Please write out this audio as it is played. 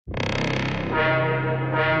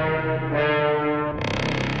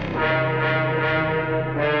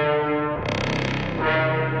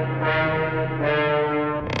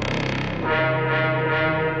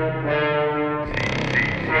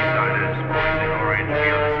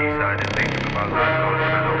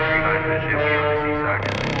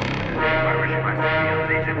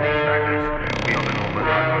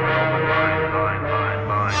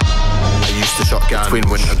scan. Twin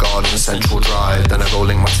Winter Garden, Central Drive. Then I go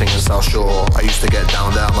link my ting in South Shore. I used to get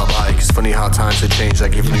down there on my bike. It's funny how times have changed. I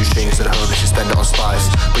give new strings to the home, it's extended on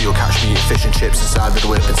spice. But you'll catch me eating fish and chips inside of the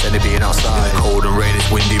whip instead of being outside. Cold and rain,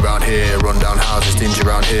 it's windy round here. Run down houses, dingy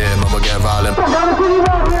round here. Mama get violent.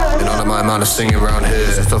 And none of my man is singing round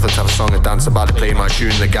here. It's tough to have a song and dance about it. Play my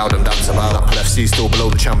tune, the gal them dance about. Blackpool FC still below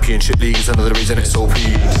the Championship League is another reason it's OP.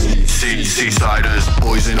 Seasiders,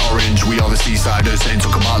 boys in orange, we are the Seasiders. Ain't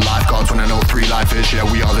talking about lifeguards when I know 3 lifers. Yeah,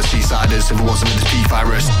 we are the Seasiders. If it wasn't in this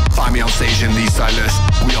PFrch, find me on stage in these stylists.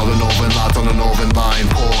 We are the northern lads on the northern line.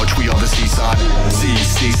 Porch, we are the Seaside.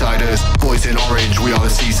 Seasiders, boys in orange, we are the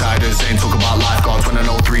Seasiders. Ain't talking about lifeguards when I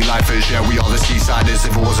know 3 lifers. Yeah, we are the Seasiders.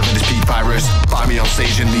 If it wasn't in this PFrch, find me on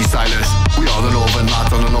stage in these stylists. We are the northern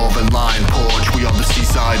lads on the northern line. Porch, we are the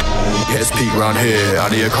Seaside. Yeah, it's peak round here. How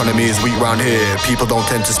the economy is weak round here. People don't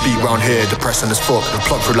tend to speak round here. Depressing as fuck.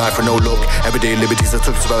 Plot through life with no luck. Everyday liberties I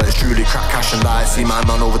took as well. It's truly crack, cash and lies. See my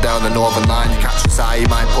man over down the northern line. You catch his eye, he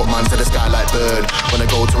might put man to the sky like bird. When I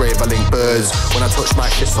go to rave, I link birds. When I touch my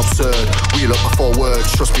shit's absurd. Wheel up before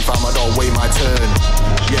words. Trust me fam, I don't wait my turn.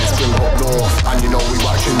 Yeah, it's grim up north. And you know we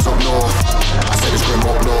watchings up north. I said it's grim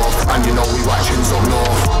up north. And you know we watchings up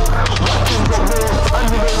north. Watchings up north. And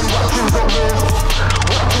you know we watchings up north.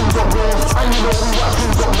 Watchings up north. And you know we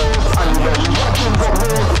watchings up north. And you know we watchings up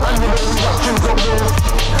north. And you know we watchings up north.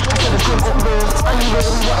 I said it's grim up north. And you know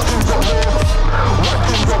we watchings up north.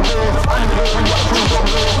 Watchings up north. And you know we watchings up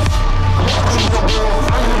north. Watchings up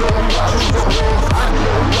north. And you know we watchings up north. And you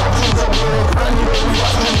know we watchings up north. And you know we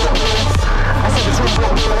watchings up north. I said it's grim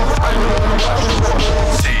up north. And you know we watchings up north.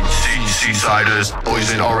 Seasiders,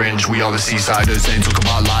 boys in orange, we are the Seasiders. Ain't talking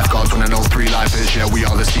about lifeguards when I know 3 lifers. Yeah, we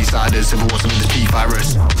are the Seasiders. If it wasn't in this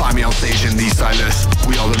PFrch, find me on stage in these stylists.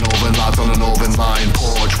 We are the northern lads on the northern line.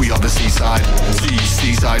 Porch, we are the Seaside.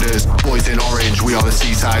 Seasiders, boys in orange, we are the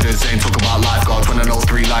Seasiders. Ain't talking about lifeguards when I know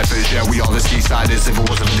 3 lifers. Yeah, we are the Seasiders. If it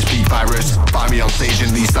wasn't in this PFrch, find me on stage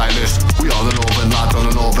in these stylists. We are the northern lads on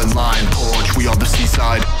the northern line. Porch, we are the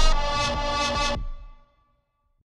Seaside.